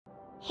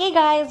Hey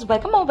guys,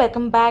 welcome or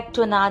welcome back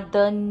to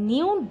another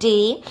new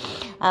day.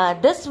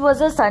 This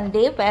was a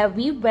Sunday where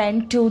we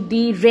went to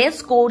the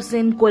race course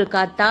in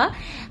Kolkata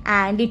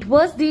and it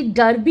was the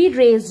Derby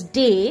race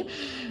day.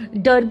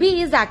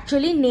 Derby is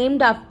actually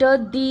named after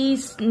the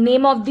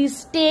name of the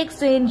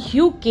stakes in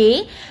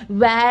UK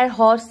where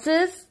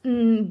horses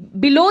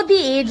below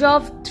the age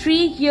of 3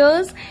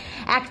 years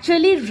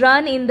actually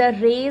run in the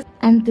race.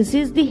 And this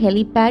is the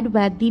helipad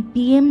where the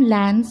PM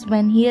lands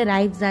when he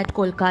arrives at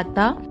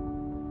Kolkata.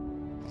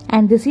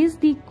 And this is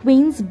the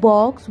Queen's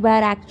box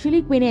where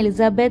actually Queen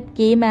Elizabeth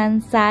came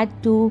and sat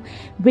to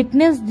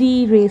witness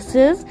the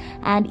races,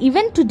 and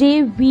even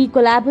today we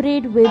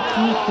collaborate with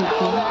the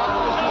people.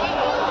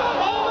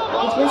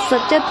 It was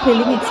such a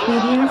thrilling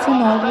experience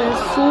and all were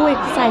so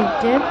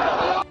excited.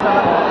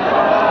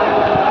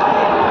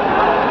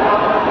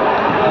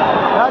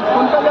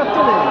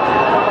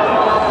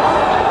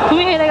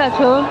 তুমি হেরে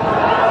গেছো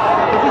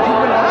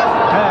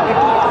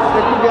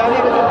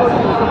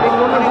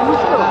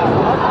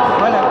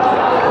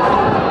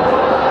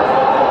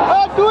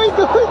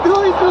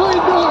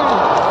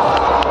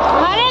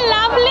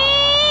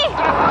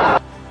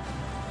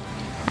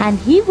And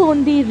he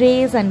won the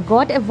race and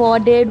got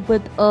awarded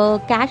with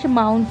a cash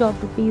amount of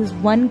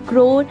 ₹1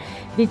 crore,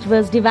 which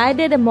was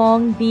divided among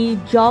the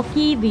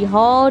jockey, the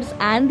horse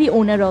and the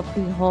owner of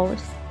the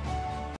horse.